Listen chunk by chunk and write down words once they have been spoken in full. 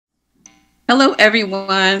Hello,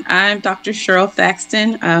 everyone. I'm Dr. Cheryl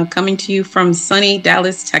Thaxton, coming to you from sunny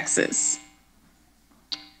Dallas, Texas.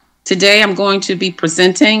 Today, I'm going to be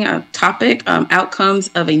presenting a topic, outcomes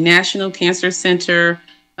of a National Cancer Center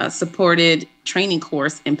supported training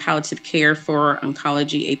course in palliative care for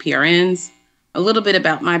oncology APRNs. A little bit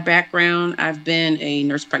about my background. I've been a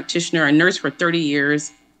nurse practitioner, a nurse for 30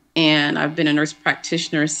 years, and I've been a nurse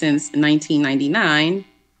practitioner since 1999.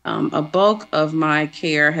 A bulk of my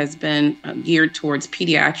care has been geared towards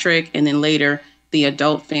pediatric and then later the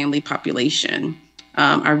adult family population.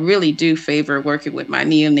 I really do favor working with my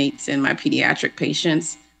neonates and my pediatric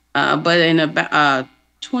patients. But in about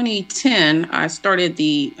 2010, I started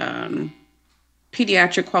the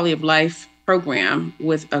Pediatric Quality of Life program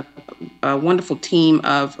with a wonderful team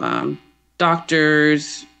of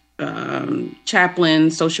doctors,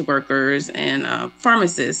 chaplains, social workers, and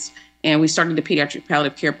pharmacists. And we started the Pediatric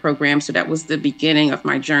Palliative Care program. So that was the beginning of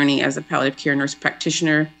my journey as a palliative care nurse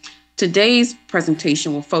practitioner. Today's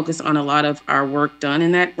presentation will focus on a lot of our work done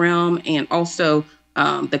in that realm. And also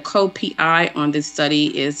the co-PI on this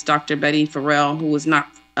study is Dr. Betty Farrell, who was not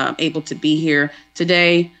able to be here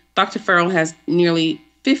today. Dr. Farrell has nearly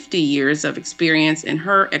 50 years of experience, and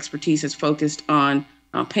her expertise is focused on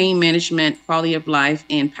pain management, quality of life,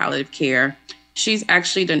 and palliative care. She's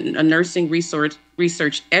actually a nursing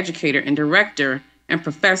research educator and director and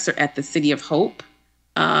professor at the City of Hope.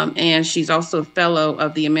 And she's also a fellow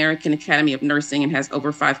of the American Academy of Nursing and has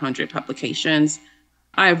over 500 publications.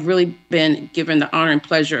 I've really been given the honor and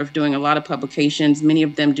pleasure of doing a lot of publications. Many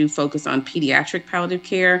of them do focus on pediatric palliative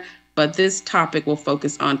care, but this topic will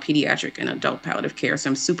focus on pediatric and adult palliative care. So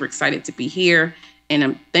I'm super excited to be here, and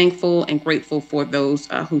I'm thankful and grateful for those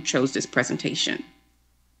who chose this presentation.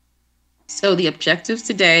 So the objectives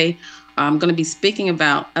today, I'm going to be speaking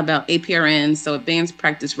about APRNs, so advanced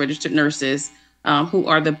practice registered nurses, who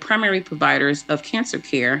are the primary providers of cancer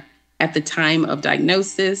care at the time of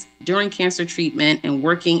diagnosis, during cancer treatment, and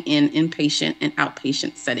working in inpatient and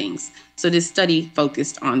outpatient settings. So this study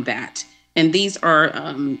focused on that. And these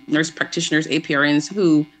are nurse practitioners, APRNs,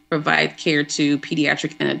 who provide care to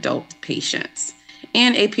pediatric and adult patients.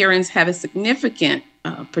 And APRNs have a significant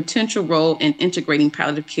potential role in integrating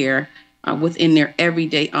palliative care within their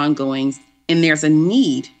everyday ongoings. And there's a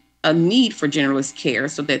need for generalist care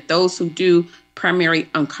so that those who do primary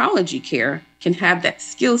oncology care can have that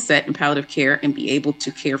skill set in palliative care and be able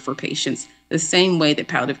to care for patients the same way that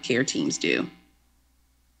palliative care teams do.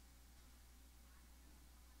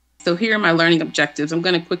 So here are my learning objectives. I'm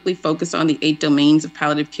going to quickly focus on the 8 domains of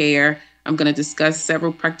palliative care. I'm going to discuss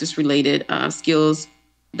several practice-related skills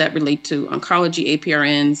that relate to oncology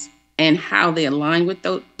APRNs and how they align with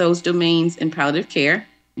those domains in palliative care.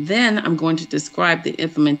 Then I'm going to describe the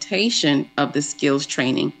implementation of the skills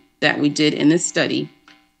training that we did in this study,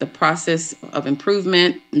 the process of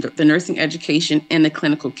improvement, the nursing education, and the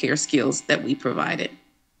clinical care skills that we provided.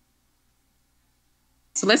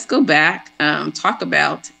 So let's go back, talk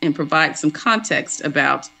about and provide some context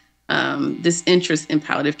about this interest in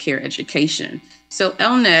palliative care education. So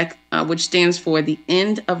ELNEC, which stands for the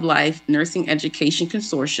End of Life Nursing Education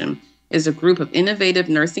Consortium, is a group of innovative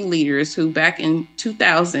nursing leaders who back in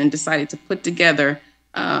 2000 decided to put together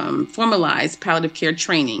formalized palliative care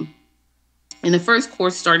training. And the first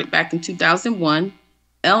course started back in 2001.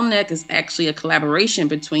 ELNEC is actually a collaboration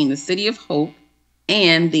between the City of Hope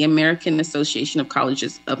and the American Association of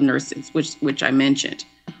Colleges of Nurses, which I mentioned.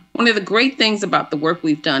 One of the great things about the work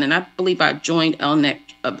we've done, and I believe I joined ELNEC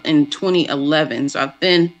in 2011, so I've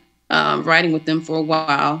been writing with them for a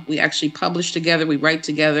while. We actually publish together, we write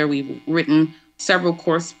together, we've written several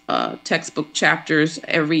course textbook chapters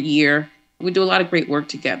every year. We do a lot of great work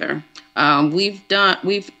together.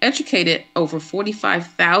 We've educated over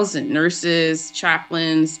 45,000 nurses,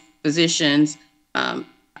 chaplains, physicians,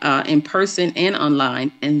 in person and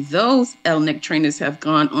online. And those ELNEC trainers have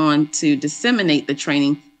gone on to disseminate the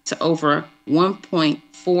training to over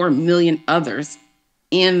 1.4 million others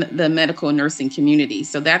in the medical and nursing community.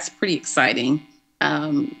 So that's pretty exciting.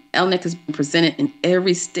 ELNEC has been presented in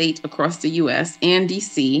every state across the US and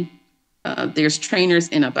DC. There's trainers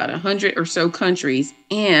in about 100 or so countries,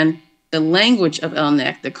 and the language of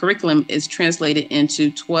ELNEC, the curriculum, is translated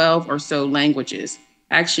into 12 or so languages.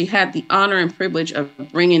 I actually had the honor and privilege of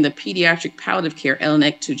bringing the pediatric palliative care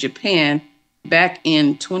ELNEC to Japan back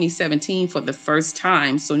in 2017 for the first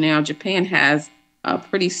time. So now Japan has a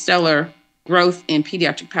pretty stellar growth in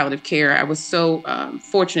pediatric palliative care. I was so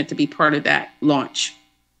fortunate to be part of that launch.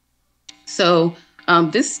 So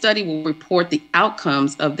this study will report the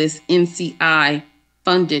outcomes of this NCI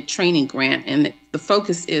funded training grant, and the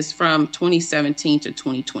focus is from 2017 to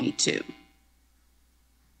 2022.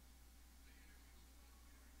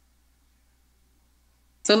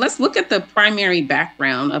 So let's look at the primary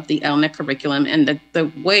background of the LNEC curriculum. And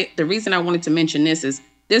the reason I wanted to mention this is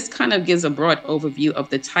this kind of gives a broad overview of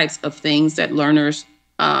the types of things that learners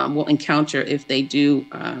will encounter if they do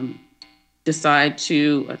decide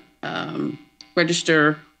to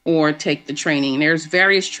register or take the training. There's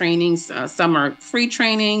various trainings. Some are free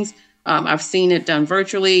trainings. I've seen it done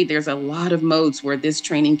virtually. There's a lot of modes where this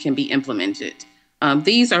training can be implemented.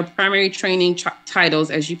 These are primary training titles,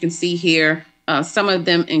 as you can see here. Some of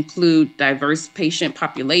them include diverse patient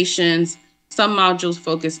populations. Some modules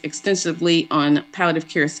focus extensively on palliative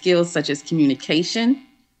care skills such as communication.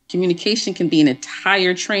 Communication can be an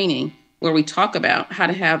entire training where we talk about how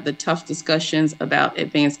to have the tough discussions about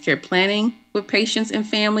advanced care planning with patients and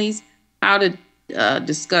families, how to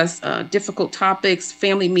discuss difficult topics,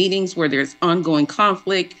 family meetings where there's ongoing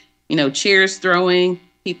conflict, chairs throwing,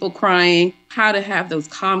 people crying, how to have those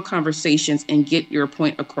calm conversations and get your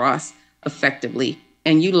point across effectively,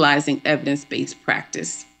 and utilizing evidence-based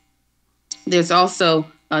practice. There's also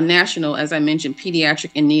a national, as I mentioned,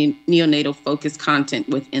 pediatric and neonatal focused content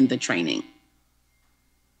within the training.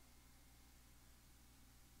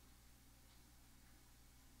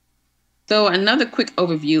 So another quick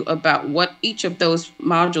overview about what each of those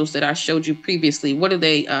modules that I showed you previously, what do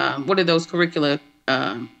those curricula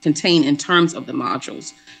contain in terms of the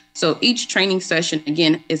modules? So each training session,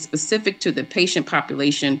 again, is specific to the patient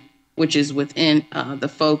population, which is within the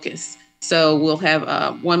focus. So we'll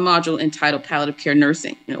have one module entitled Palliative Care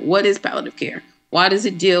Nursing. What is palliative care? Why does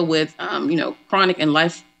it deal with chronic and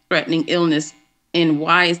life-threatening illness? And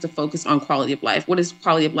why is the focus on quality of life? What does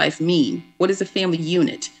quality of life mean? What is a family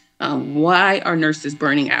unit? Why are nurses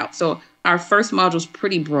burning out? So our first module is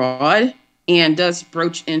pretty broad and does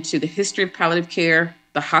broach into the history of palliative care,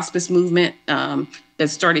 the hospice movement that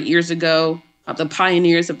started years ago, the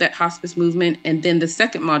pioneers of that hospice movement. And then the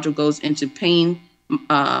second module goes into pain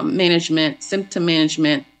management, symptom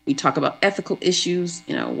management. We talk about ethical issues,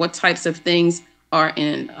 what types of things are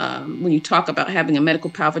in, when you talk about having a medical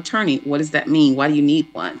power of attorney, what does that mean? Why do you need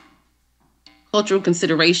one? Cultural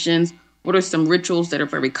considerations. What are some rituals that are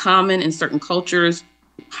very common in certain cultures?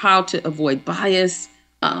 How to avoid bias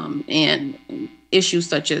and issues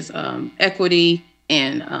such as equity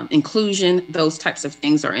and inclusion. Those types of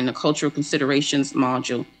things are in the cultural considerations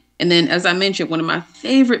module. And then, as I mentioned, one of my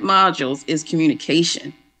favorite modules is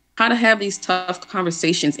communication. How to have these tough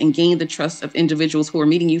conversations and gain the trust of individuals who are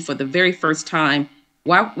meeting you for the very first time.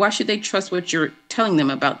 Why should they trust what you're telling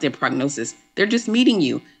them about their prognosis? They're just meeting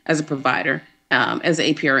you as a provider. As an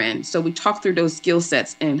APRN. So we talk through those skill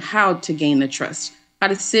sets and how to gain the trust, how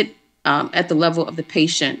to sit at the level of the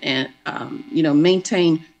patient and,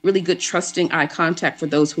 maintain really good trusting eye contact for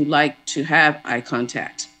those who like to have eye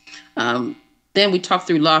contact. Then we talk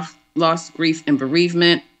through loss, grief, and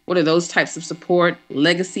bereavement. What are those types of support?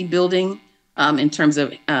 Legacy building in terms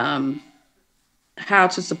of how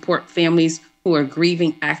to support families who are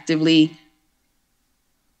grieving actively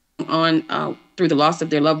on through the loss of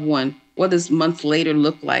their loved one. What does months later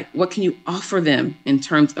look like? What can you offer them in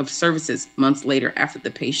terms of services months later after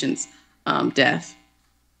the patient's death?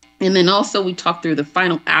 And then also we talk through the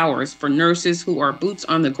final hours for nurses who are boots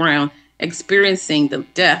on the ground experiencing the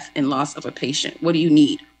death and loss of a patient. What do you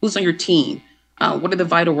need? Who's on your team? What are the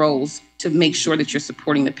vital roles to make sure that you're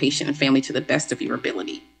supporting the patient and family to the best of your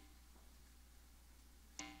ability?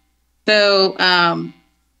 So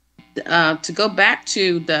to go back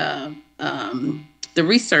to the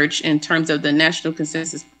research in terms of the National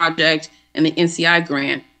Consensus Project and the NCI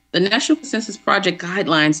grant, the National Consensus Project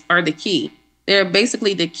guidelines are the key. They're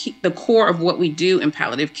basically the core of what we do in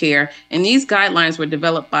palliative care. And these guidelines were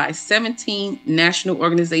developed by 17 national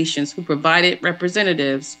organizations who provided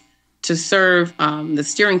representatives to serve the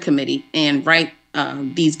steering committee and write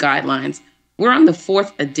these guidelines. We're on the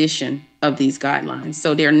 4th edition of these guidelines,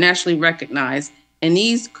 so they're nationally recognized. And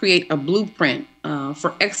these create a blueprint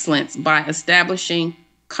for excellence by establishing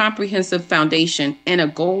comprehensive foundation and a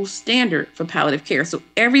gold standard for palliative care. So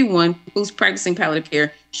everyone who's practicing palliative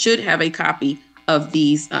care should have a copy of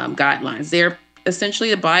these guidelines. They're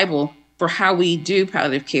essentially a Bible for how we do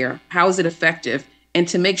palliative care. How is it effective? And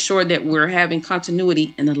to make sure that we're having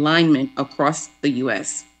continuity and alignment across the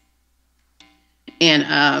U.S.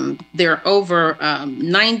 And there are over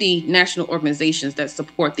 90 national organizations that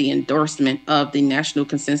support the endorsement of the National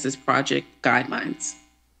Consensus Project guidelines.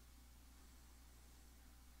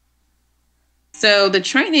 So the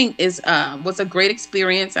training was a great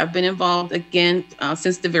experience. I've been involved again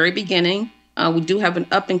since the very beginning. We do have an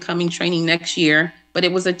up and coming training next year, but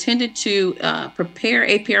it was intended to prepare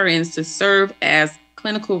APRNs to serve as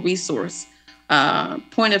clinical resource,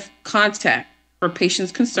 point of contact for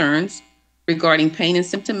patients' concerns, regarding pain and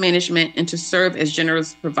symptom management, and to serve as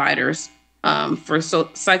generous providers for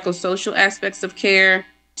psychosocial aspects of care,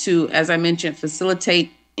 to, as I mentioned,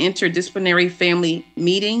 facilitate interdisciplinary family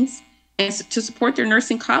meetings, and to support their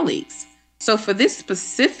nursing colleagues. So for this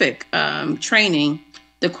specific training,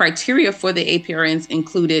 the criteria for the APRNs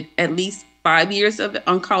included at least 5 years of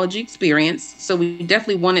oncology experience. So we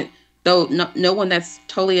definitely wanted, though no one that's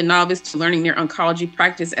totally a novice to learning their oncology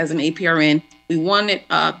practice as an APRN, we wanted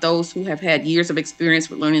those who have had years of experience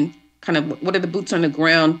with learning kind of what are the boots on the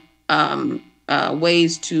ground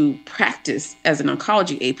ways to practice as an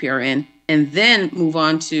oncology APRN, and then move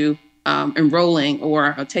on to enrolling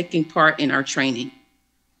or taking part in our training.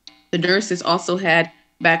 The nurses also had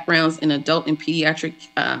backgrounds in adult and pediatric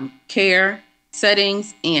care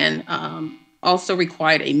settings, and also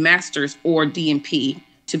required a master's or DNP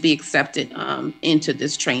to be accepted into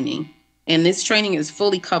this training. And this training is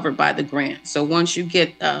fully covered by the grant. So once you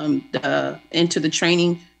get into the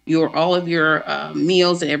training, all of your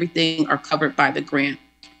meals and everything are covered by the grant.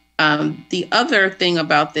 The other thing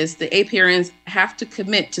about this, the APRNs have to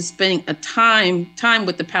commit to spending a time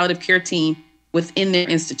with the palliative care team within their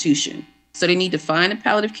institution. So they need to find a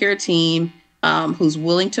palliative care team who's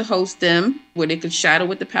willing to host them, where they could shadow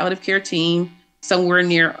with the palliative care team somewhere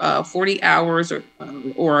near 40 hours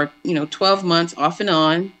or 12 months off and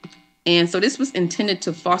on. And so this was intended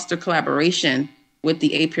to foster collaboration with the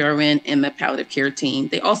APRN and the palliative care team.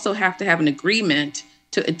 They also have to have an agreement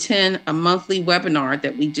to attend a monthly webinar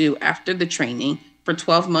that we do after the training for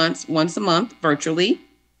 12 months, once a month, virtually.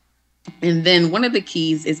 And then one of the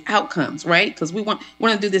keys is outcomes, right? Because we want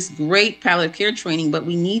to do this great palliative care training, but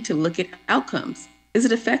we need to look at outcomes. Is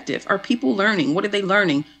it effective? Are people learning? What are they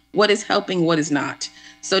learning? What is helping? What is not?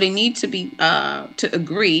 So they need to be to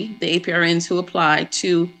agree, the APRNs who apply,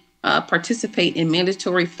 to participate in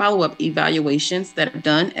mandatory follow-up evaluations that are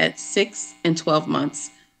done at 6 and 12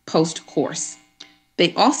 months post-course.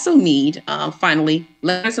 They also need, finally,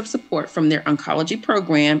 letters of support from their oncology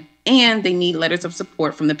program, and they need letters of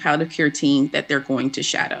support from the palliative care team that they're going to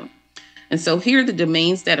shadow. And so here are the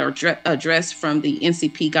domains that are addressed from the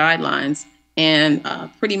NCP guidelines. And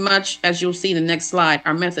pretty much, as you'll see in the next slide,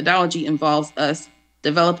 our methodology involves us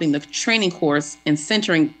developing the training course and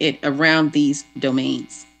centering it around these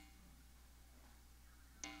domains.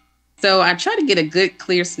 So I try to get a good,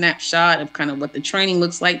 clear snapshot of kind of what the training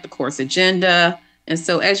looks like, the course agenda. And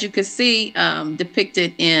so as you can see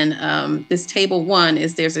depicted in this table 1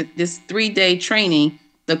 is there's this 3-day training.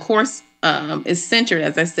 The course is centered,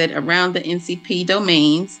 as I said, around the NCP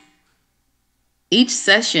domains. Each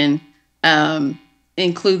session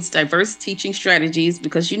includes diverse teaching strategies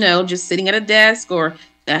because, just sitting at a desk or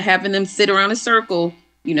having them sit around a circle,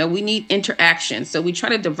 we need interaction. So we try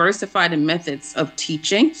to diversify the methods of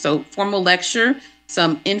teaching. So formal lecture,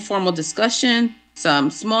 some informal discussion,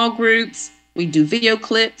 some small groups. We do video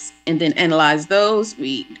clips and then analyze those.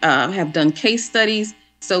 We have done case studies.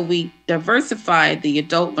 So we diversify the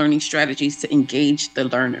adult learning strategies to engage the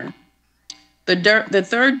learner. The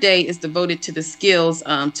third day is devoted to the skills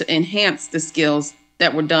to enhance the skills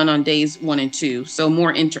that were done on days 1 and 2. So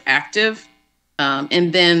more interactive.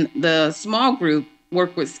 And then the small group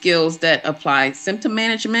work with skills that apply symptom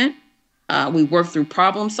management. We work through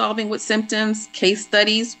problem solving with symptoms, case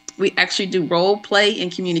studies. We actually do role play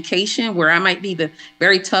and communication, where I might be the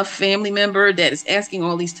very tough family member that is asking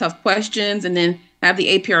all these tough questions, and then have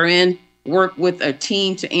the APRN work with a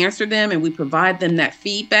team to answer them, and we provide them that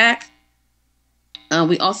feedback.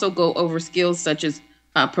 We also go over skills such as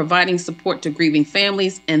providing support to grieving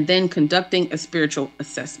families and then conducting a spiritual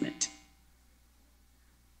assessment.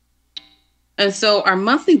 And so our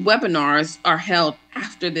monthly webinars are held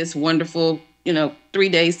after this wonderful, 3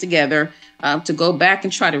 days together to go back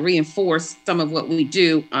and try to reinforce some of what we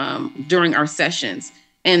do during our sessions.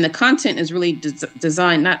 And the content is really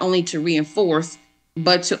designed not only to reinforce,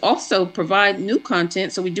 but to also provide new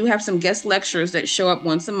content. So we do have some guest lecturers that show up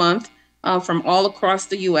once a month from all across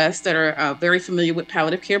the U.S. that are very familiar with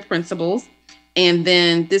palliative care principles. And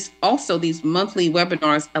then these monthly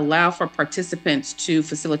webinars allow for participants to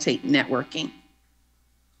facilitate networking.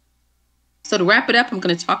 So to wrap it up, I'm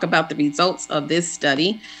going to talk about the results of this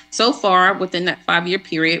study. So far, within that 5-year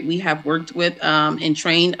period, we have worked with and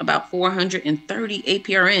trained about 430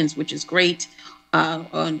 APRNs, which is great,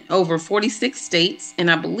 on over 46 states. And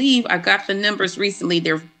I believe I got the numbers recently.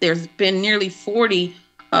 There's been nearly 40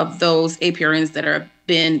 of those APRNs that have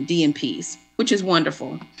been DNPs, which is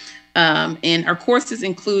wonderful. And our courses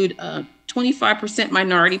include 25%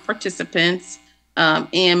 minority participants.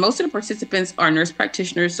 And most of the participants are nurse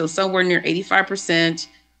practitioners, so somewhere near 85%.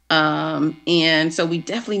 And so we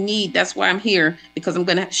definitely need, that's why I'm here, because I'm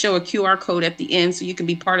going to show a QR code at the end so you can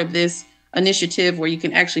be part of this initiative where you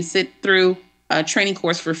can actually sit through a training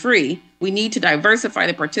course for free. We need to diversify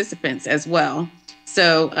the participants as well.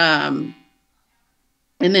 So, and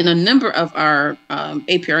then a number of our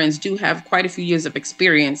APRNs do have quite a few years of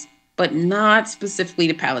experience, but not specifically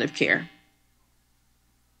to palliative care.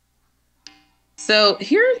 So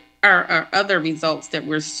here are our other results that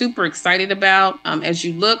we're super excited about as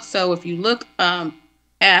you look. So if you look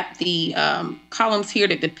at the columns here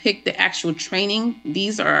that depict the actual training,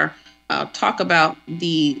 these are talk about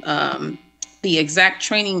the exact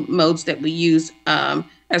training modes that we use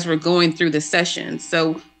as we're going through the session.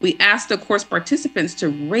 So we asked the course participants to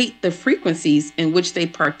rate the frequencies in which they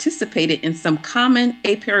participated in some common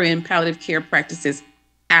APRN palliative care practices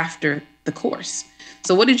after the course.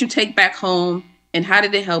 So what did you take back home, and how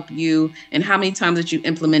did it help you, and how many times did you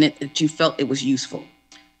implement it that you felt it was useful?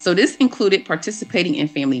 So this included participating in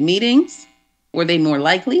family meetings. Were they more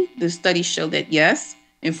likely? The studies show that yes.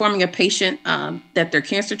 Informing a patient that their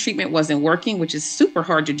cancer treatment wasn't working, which is super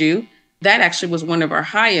hard to do. That actually was one of our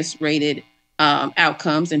highest rated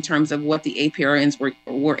outcomes in terms of what the APRNs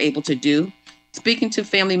were able to do. Speaking to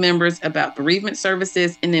family members about bereavement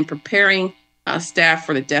services, and then preparing staff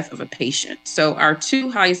for the death of a patient. So our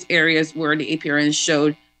two highest areas where the APRNs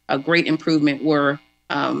showed a great improvement were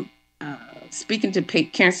speaking to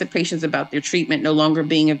cancer patients about their treatment no longer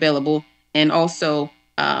being available, and also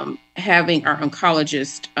having our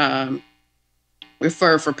oncologist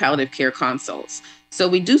refer for palliative care consults. So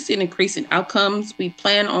we do see an increase in outcomes. We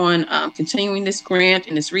plan on continuing this grant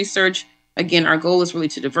and this research. Again, our goal is really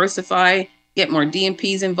to diversify, get more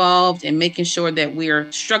DNPs involved, and making sure that we are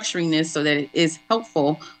structuring this so that it is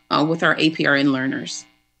helpful with our APRN learners.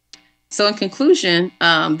 So in conclusion,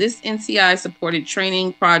 this NCI-supported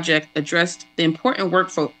training project addressed the important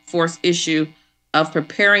workforce issue of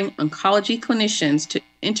preparing oncology clinicians to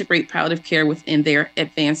integrate palliative care within their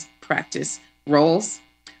advanced practice roles.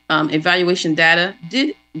 Evaluation data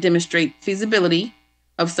did demonstrate feasibility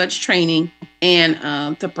of such training,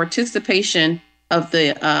 and the participation of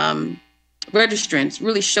the registrants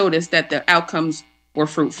really showed us that the outcomes were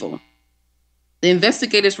fruitful. The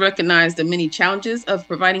investigators recognized the many challenges of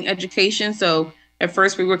providing education. So at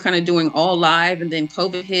first we were kind of doing all live, and then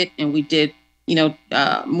COVID hit and we did,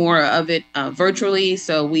 more of it virtually.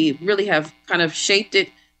 So we really have kind of shaped it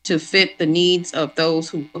to fit the needs of those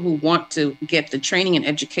who want to get the training and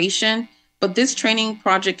education. But this training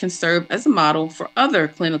project can serve as a model for other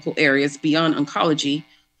clinical areas beyond oncology.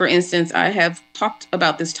 For instance, I have talked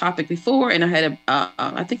about this topic before, and I had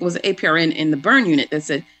I think it was an APRN in the burn unit that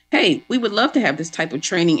said, hey, we would love to have this type of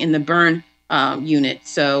training in the burn unit.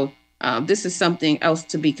 So this is something else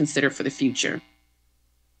to be considered for the future.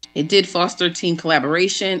 It did foster team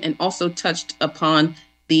collaboration and also touched upon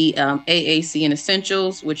the AAC and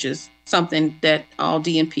essentials, which is something that all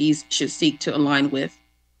DNPs should seek to align with.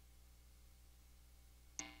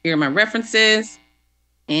 Here are my references,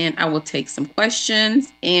 and I will take some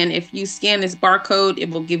questions. And if you scan this barcode, it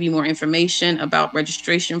will give you more information about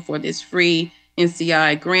registration for this free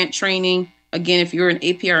NCI grant training. Again, if you're an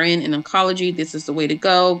APRN in oncology, this is the way to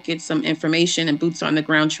go. Get some information and boots on the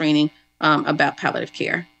ground training about palliative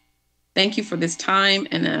care. Thank you for this time.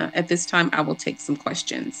 And at this time, I will take some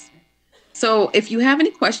questions. So if you have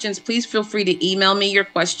any questions, please feel free to email me your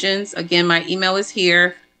questions. Again, my email is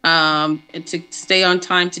here. To stay on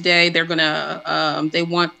time today, they're gonna they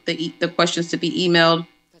want the questions to be emailed.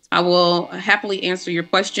 I will happily answer your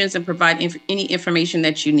questions and provide any information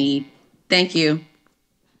that you need. Thank you.